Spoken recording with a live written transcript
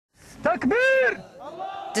Takbir!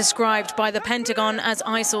 Described by the Pentagon as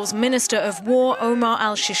ISIL's Minister of War, Omar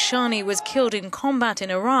al-Shishani was killed in combat in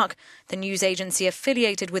Iraq, the news agency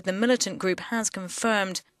affiliated with the militant group has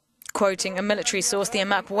confirmed. Quoting a military source, the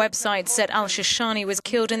AMAP website said al-Shishani was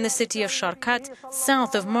killed in the city of Sharqat,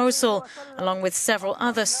 south of Mosul, along with several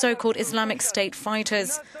other so-called Islamic State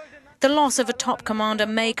fighters. The loss of a top commander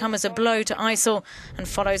may come as a blow to ISIL and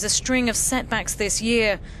follows a string of setbacks this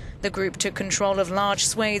year. The group took control of large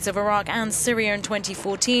swathes of Iraq and Syria in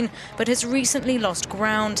 2014, but has recently lost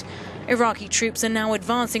ground. Iraqi troops are now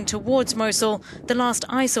advancing towards Mosul, the last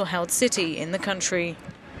ISIL-held city in the country.